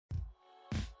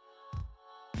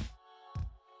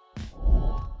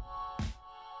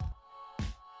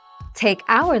Take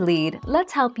our lead,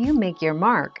 let's help you make your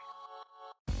mark.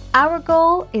 Our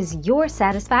goal is your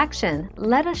satisfaction.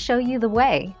 Let us show you the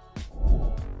way.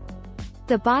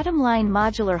 The bottom line,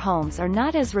 modular homes are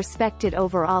not as respected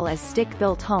overall as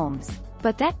stick-built homes,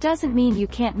 but that doesn't mean you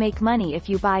can't make money if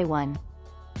you buy one.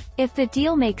 If the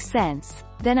deal makes sense,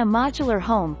 then a modular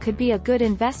home could be a good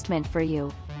investment for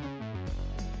you.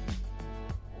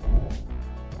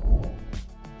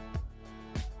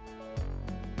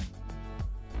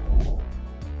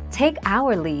 Take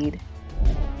our lead.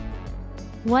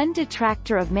 One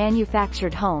detractor of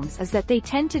manufactured homes is that they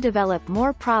tend to develop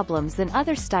more problems than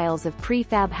other styles of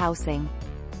prefab housing.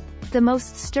 The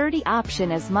most sturdy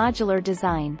option is modular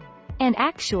design. And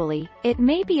actually, it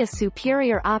may be a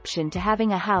superior option to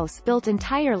having a house built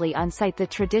entirely on site the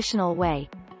traditional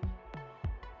way.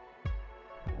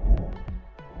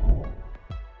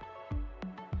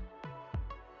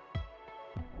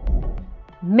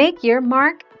 Make your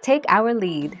mark, take our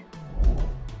lead.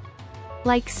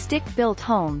 Like stick-built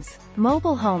homes,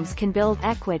 mobile homes can build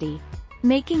equity.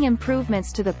 Making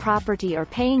improvements to the property or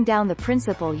paying down the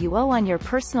principal you owe on your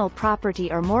personal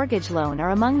property or mortgage loan are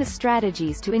among the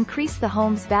strategies to increase the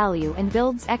home's value and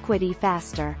builds equity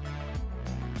faster.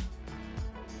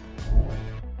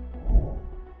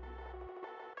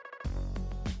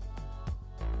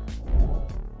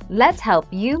 Let's help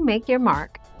you make your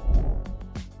mark.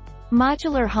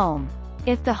 Modular home.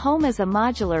 If the home is a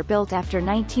modular built after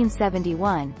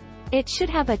 1971, it should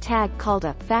have a tag called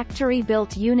a Factory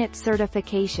Built Unit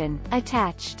Certification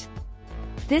attached.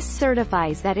 This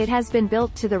certifies that it has been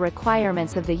built to the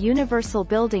requirements of the Universal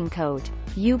Building Code,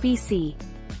 UBC,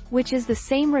 which is the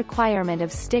same requirement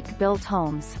of stick-built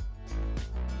homes.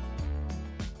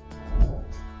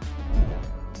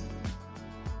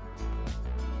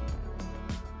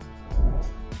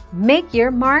 Make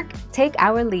your mark, take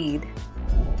our lead.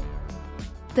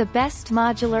 The best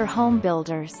modular home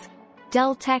builders.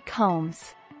 Deltec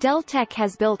Homes. Deltec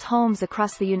has built homes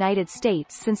across the United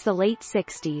States since the late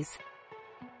 60s.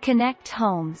 Connect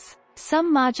Homes.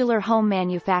 Some modular home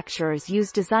manufacturers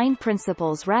use design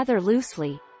principles rather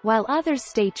loosely, while others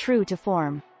stay true to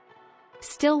form.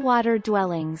 Stillwater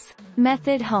Dwellings.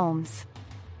 Method Homes.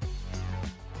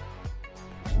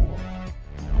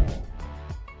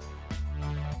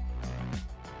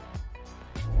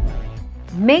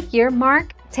 Make your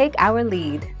mark, take our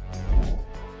lead.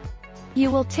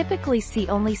 You will typically see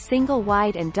only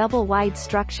single-wide and double-wide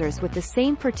structures with the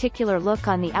same particular look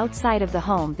on the outside of the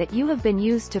home that you have been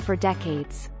used to for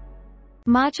decades.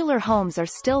 Modular homes are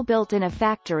still built in a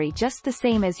factory just the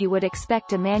same as you would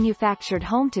expect a manufactured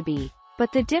home to be,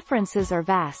 but the differences are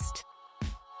vast.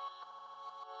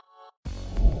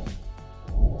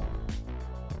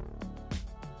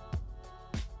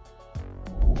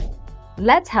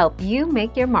 Let's help you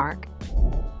make your mark.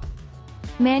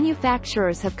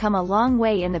 Manufacturers have come a long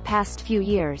way in the past few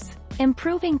years,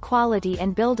 improving quality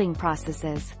and building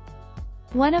processes.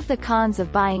 One of the cons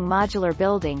of buying modular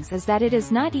buildings is that it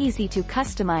is not easy to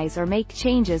customize or make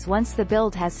changes once the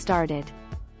build has started.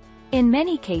 In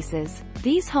many cases,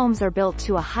 these homes are built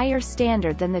to a higher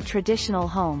standard than the traditional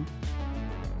home.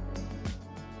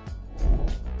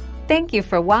 Thank you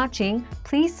for watching.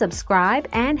 Please subscribe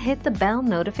and hit the bell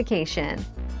notification.